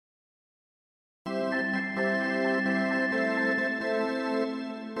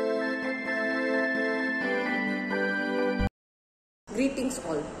Greetings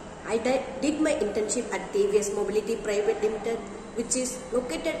all. I did my internship at TVS Mobility Private Limited, which is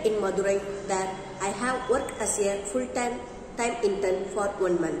located in Madurai. There I have worked as a full-time intern for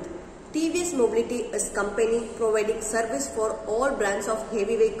 1 month. TVS Mobility is a company providing service for all brands of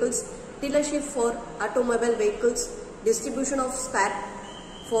heavy vehicles, dealership for automobile vehicles, distribution of spare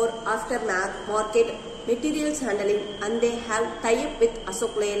for aftermarket materials handling, and they have tie-up with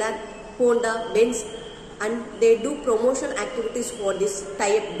Ashok Leyland, Honda, Benz, and they do promotion activities for these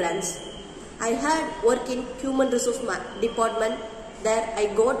tie-up brands. I had work in human resource department. There I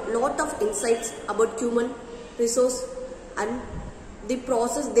got lot of insights about human resource and the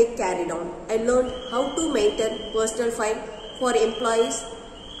process they carried on. I learned how to maintain personal file for employees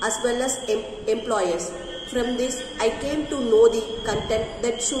as well as employers. From this, I came to know the content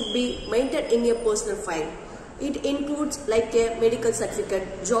that should be maintained in a personal file. It includes like a medical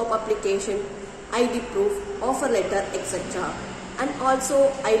certificate, job application, ID proof, offer letter, etc. And also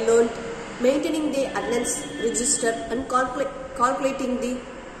I learned maintaining the attendance register and calculating the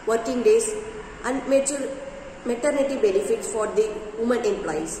working days and maternity benefits for the women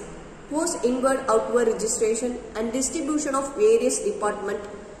employees. Post inward-outward registration and distribution of various departments,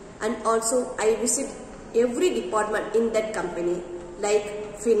 and also I visit every department in that company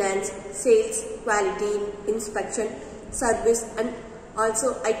like finance, sales, quality, inspection, service, and also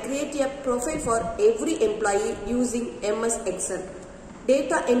I create a profile for every employee using MS Excel.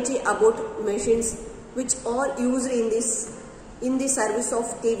 Data entry about machines which are used in the service of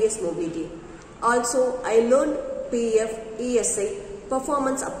TVS Mobility. Also I learned PF, ESI,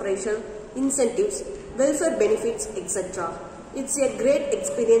 performance appraisal, incentives, welfare benefits, etc. It's a great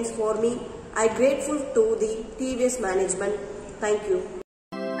experience for me. I'm grateful to the TVS management. Thank you.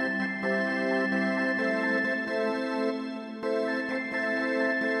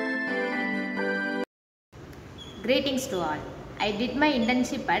 Greetings to all. I did my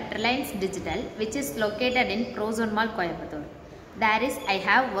internship at Reliance Digital, which is located in Crozon Mall, Coimbatore. There is, I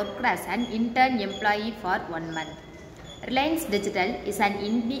have worked as an intern employee for 1 month. Reliance Digital is an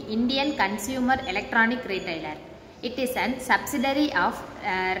Indian consumer electronic retailer. It is a subsidiary of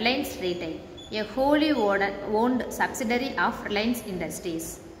Reliance Retail, a wholly owned subsidiary of Reliance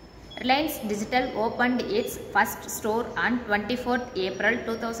Industries. Reliance Digital opened its first store on 24th April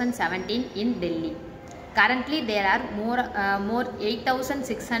 2017 in Delhi. Currently, there are more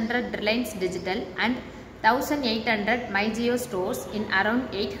 8,600 Reliance Digital and 1,800 MyJio stores in around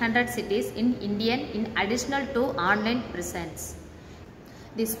 800 cities in India, in additional to online presence.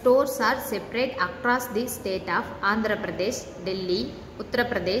 The stores are separate across the state of Andhra Pradesh, Delhi, Uttar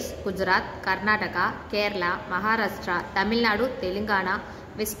Pradesh, Gujarat, Karnataka, Kerala, Maharashtra, Tamil Nadu, Telangana,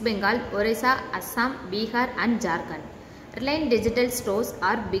 West Bengal, Orissa, Assam, Bihar, and Jharkhand. Reliance Digital stores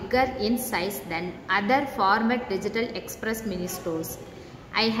are bigger in size than other format digital express mini stores.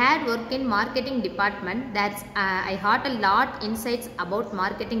 I had work in marketing department. I had a lot insights about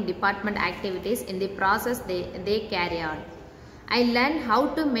marketing department activities in the process they carry on. I learned how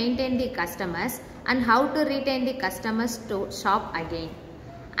to maintain the customers and how to retain the customers to shop again.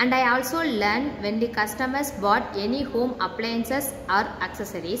 And I also learned when the customers bought any home appliances or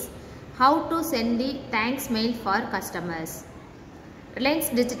accessories, how to send the thanks mail for customers. Reliance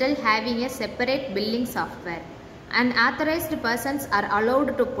Digital having a separate billing software. Unauthorized persons are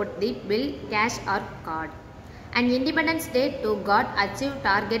allowed to put the bill, cash or card. And Independence Day to got achieved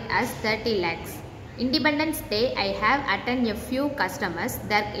target as 30 lakhs. Independence Day I have attended a few customers.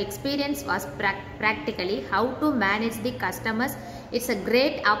 Their experience was practically how to manage the customers. It's a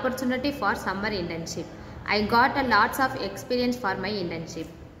great opportunity for summer internship. I got a lots of experience for my internship.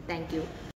 Thank you.